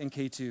God in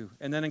K2.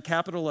 And then in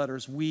capital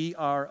letters, we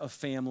are a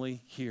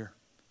family here.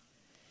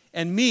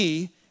 And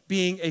me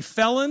being a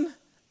felon,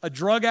 a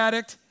drug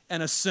addict,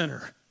 and a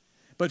sinner,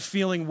 but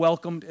feeling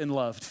welcomed and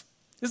loved.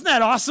 Isn't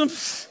that awesome?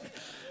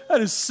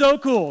 That is so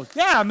cool.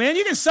 Yeah, man,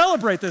 you can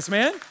celebrate this,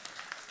 man.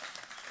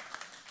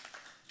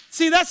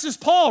 See, that's just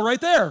Paul right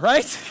there,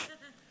 right?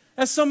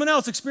 That's someone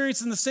else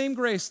experiencing the same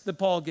grace that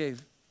Paul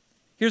gave.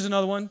 Here's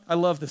another one. I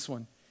love this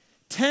one.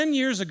 10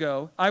 years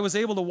ago, I was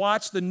able to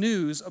watch the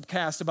news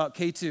cast about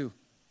K2.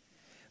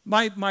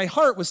 My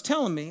heart was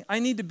telling me I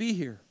need to be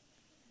here.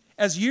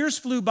 As years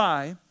flew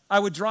by, I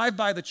would drive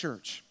by the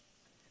church.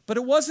 But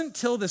it wasn't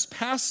till this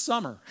past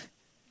summer,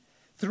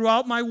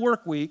 throughout my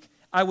work week,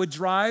 I would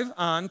drive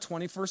on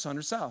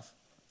 2100 South.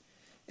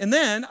 And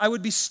then I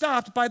would be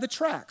stopped by the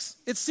tracks.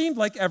 It seemed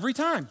like every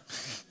time.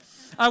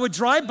 I would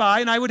drive by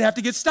and I would have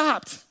to get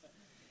stopped.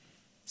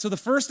 So the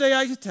first day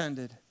I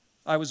attended,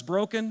 I was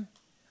broken,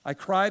 I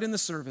cried in the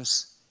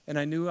service, and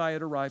I knew I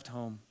had arrived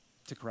home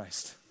to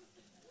Christ.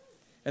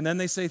 And then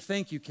they say,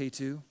 thank you,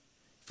 K2,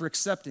 for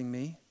accepting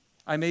me.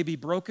 I may be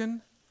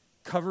broken,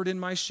 covered in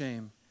my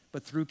shame,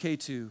 but through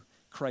K2,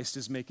 Christ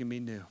is making me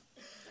new.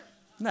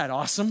 Isn't that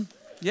awesome?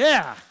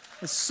 Yeah,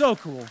 it's so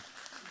cool.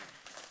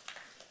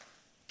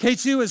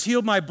 K2 has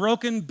healed my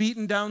broken,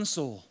 beaten down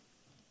soul.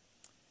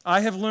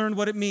 I have learned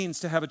what it means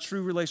to have a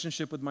true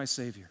relationship with my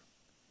Savior.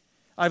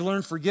 I've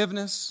learned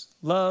forgiveness,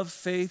 love,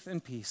 faith,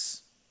 and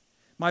peace.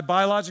 My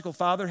biological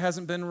father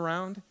hasn't been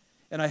around,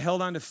 and I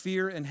held on to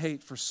fear and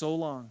hate for so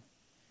long.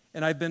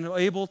 And I've been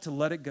able to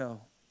let it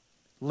go,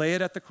 lay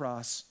it at the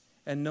cross,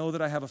 and know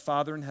that I have a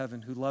Father in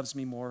heaven who loves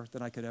me more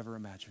than I could ever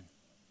imagine.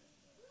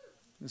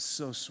 It's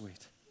so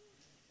sweet.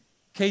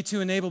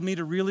 K2 enabled me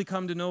to really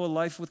come to know a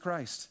life with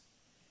Christ,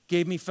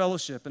 gave me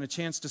fellowship and a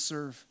chance to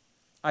serve.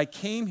 I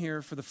came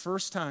here for the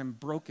first time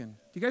broken.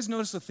 Do you guys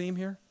notice the theme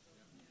here?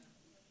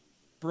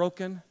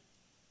 Broken,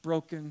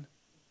 broken,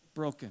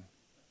 broken.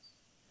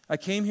 I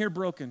came here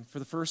broken for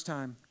the first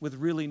time with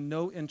really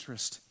no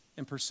interest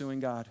in pursuing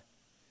God.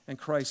 And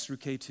Christ through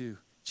K2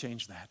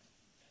 changed that.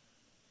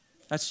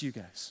 That's you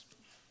guys.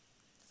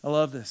 I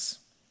love this.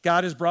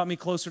 God has brought me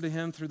closer to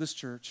him through this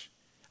church.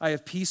 I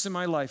have peace in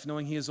my life,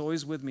 knowing he is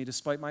always with me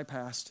despite my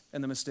past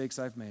and the mistakes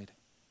I've made.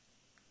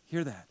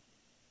 Hear that.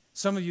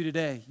 Some of you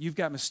today, you've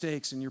got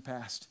mistakes in your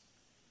past,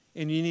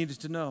 and you needed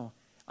to know,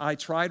 I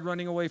tried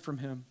running away from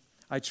him.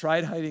 I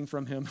tried hiding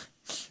from him,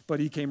 but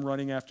he came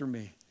running after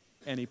me,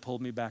 and he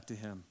pulled me back to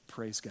him.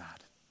 Praise God.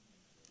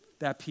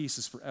 That peace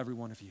is for every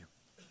one of you.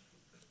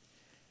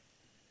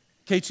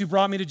 K2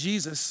 brought me to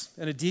Jesus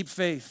and a deep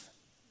faith.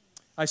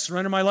 I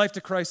surrendered my life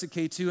to Christ at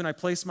K2, and I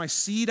placed my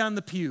seed on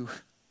the pew,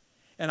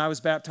 and I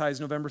was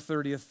baptized November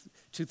 30th,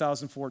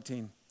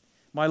 2014.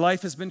 My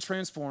life has been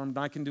transformed,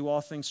 and I can do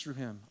all things through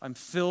him. I'm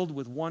filled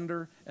with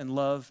wonder and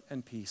love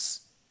and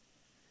peace.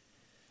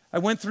 I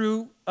went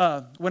through,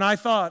 when I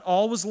thought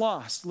all was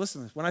lost,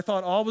 listen to this, when I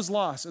thought all was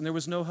lost and there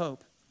was no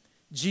hope,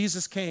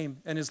 Jesus came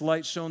and his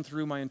light shone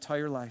through my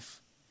entire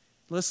life.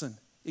 Listen,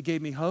 it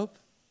gave me hope,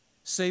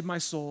 saved my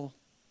soul,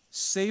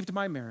 saved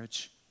my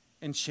marriage,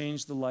 and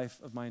changed the life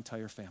of my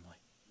entire family.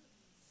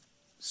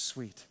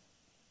 Sweet.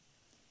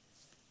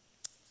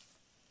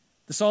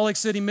 The Salt Lake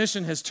City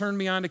mission has turned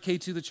me on to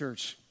K2 the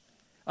church.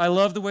 I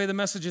love the way the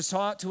message is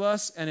taught to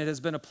us, and it has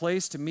been a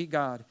place to meet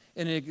God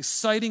in an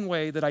exciting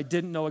way that I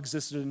didn't know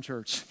existed in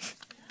church.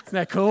 Isn't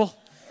that cool?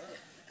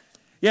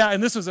 Yeah,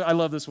 and I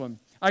love this one.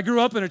 I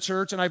grew up in a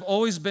church, and I've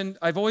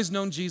always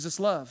known Jesus'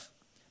 love.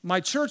 My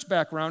church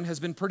background has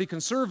been pretty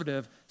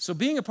conservative, so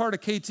being a part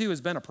of K2 has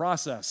been a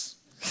process.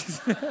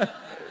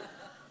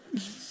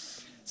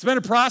 It's been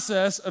a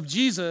process of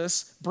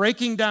Jesus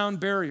breaking down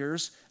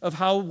barriers of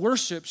how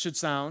worship should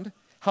sound,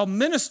 how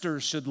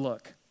ministers should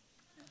look.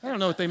 I don't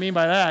know what they mean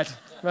by that,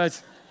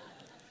 but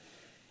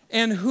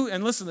and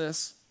listen to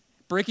this,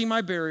 breaking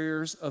my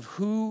barriers of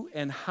who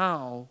and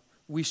how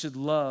we should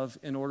love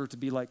in order to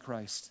be like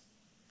Christ.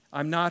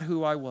 I'm not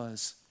who I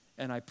was,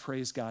 and I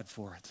praise God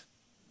for it.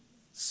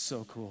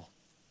 So cool.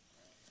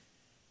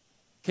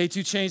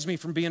 K2 changed me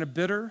from being a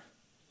bitter,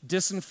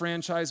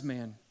 disenfranchised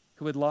man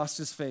who had lost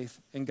his faith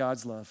in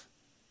God's love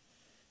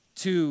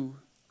to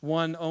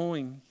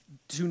knowing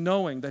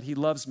that he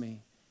loves me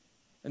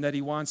and that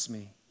he wants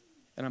me.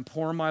 And I'm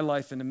pouring my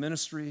life into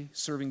ministry,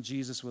 serving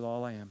Jesus with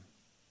all I am.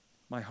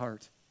 My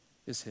heart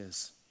is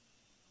his.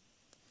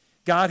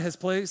 God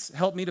has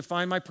helped me to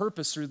find my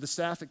purpose through the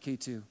staff at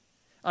K2.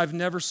 I've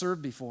never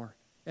served before,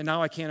 and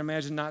now I can't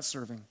imagine not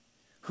serving.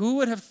 Who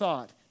would have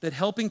thought that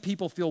helping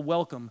people feel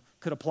welcome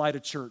could apply to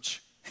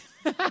church?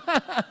 Isn't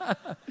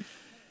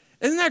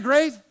that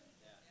great?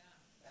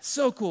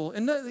 So cool.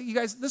 And you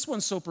guys, this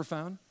one's so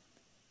profound.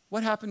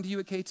 What happened to you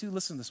at K2?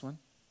 Listen to this one.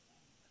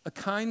 A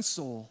kind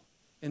soul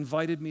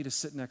invited me to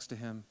sit next to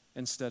him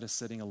instead of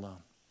sitting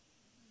alone.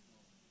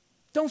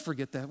 Don't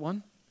forget that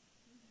one.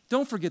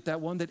 Don't forget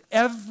that one, that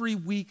every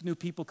week new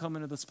people come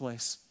into this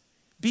place.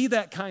 Be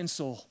that kind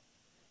soul.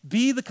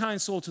 Be the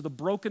kind soul to the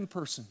broken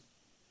person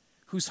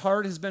whose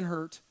heart has been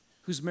hurt,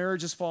 whose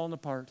marriage has fallen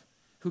apart,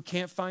 who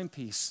can't find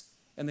peace,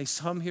 and they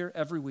come here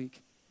every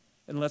week.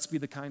 And let's be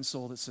the kind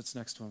soul that sits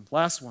next to him.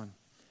 Last one.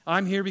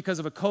 I'm here because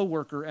of a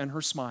coworker and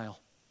her smile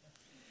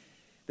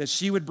that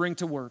she would bring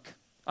to work.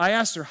 I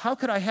asked her, how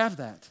could I have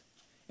that?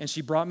 And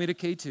she brought me to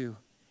K2,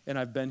 and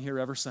I've been here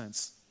ever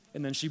since.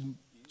 And then she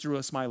drew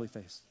a smiley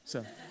face.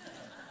 So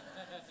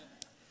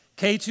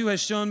K2 has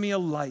shown me a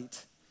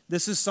light.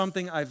 This is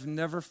something I've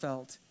never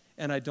felt,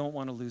 and I don't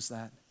want to lose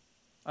that.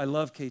 I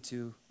love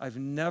K2. I've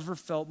never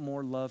felt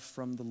more love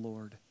from the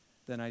Lord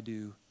than I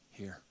do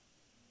here.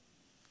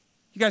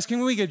 You guys, can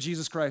we give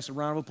Jesus Christ a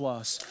round of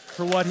applause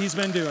for what he's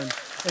been doing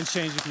and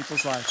changing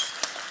people's lives?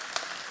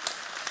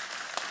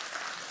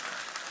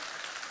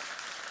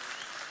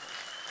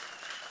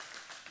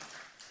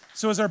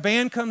 So as our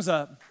band comes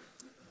up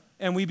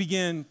and we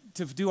begin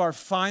to do our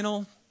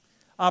final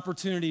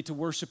opportunity to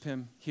worship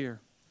him here,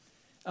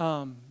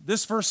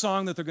 this first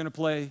song that they're going to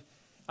play,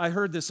 I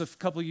heard this a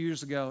couple of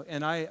years ago,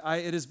 and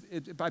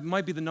it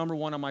might be the number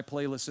one on my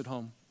playlist at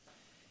home.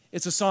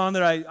 It's a song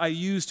that I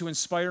use to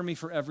inspire me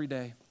for every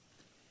day.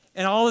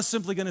 And all it's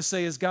simply going to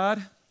say is,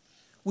 God,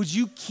 would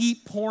you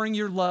keep pouring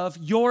your love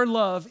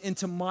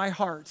into my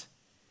heart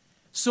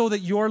so that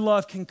your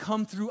love can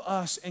come through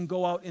us and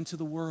go out into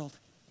the world.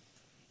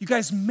 You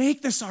guys,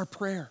 make this our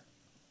prayer.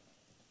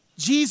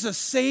 Jesus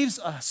saves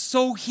us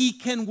so he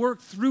can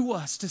work through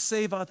us to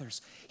save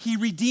others. He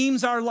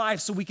redeems our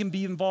lives so we can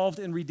be involved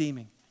in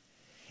redeeming.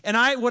 And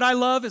what I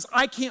love is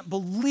I can't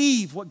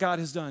believe what God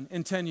has done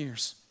in 10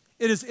 years.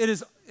 It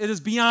is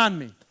beyond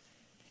me.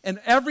 And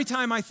every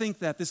time I think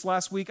that, this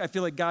last week, I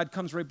feel like God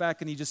comes right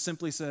back and he just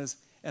simply says,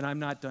 and I'm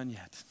not done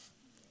yet.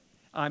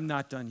 I'm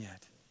not done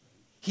yet.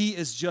 He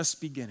is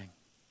just beginning.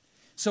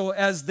 So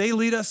as they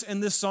lead us in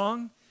this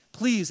song,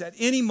 please, at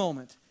any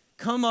moment,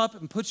 come up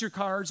and put your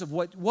cards of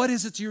what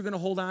is it you're going to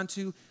hold on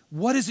to?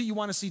 What is it you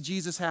want to see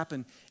Jesus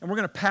happen? And we're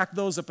going to pack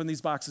those up in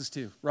these boxes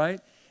too,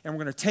 right? And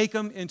we're going to take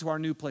them into our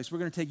new place. We're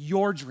going to take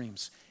your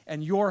dreams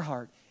and your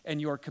heart and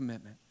your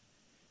commitment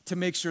to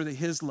make sure that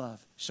his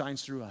love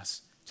shines through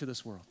us to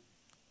this world.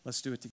 Let's do it together.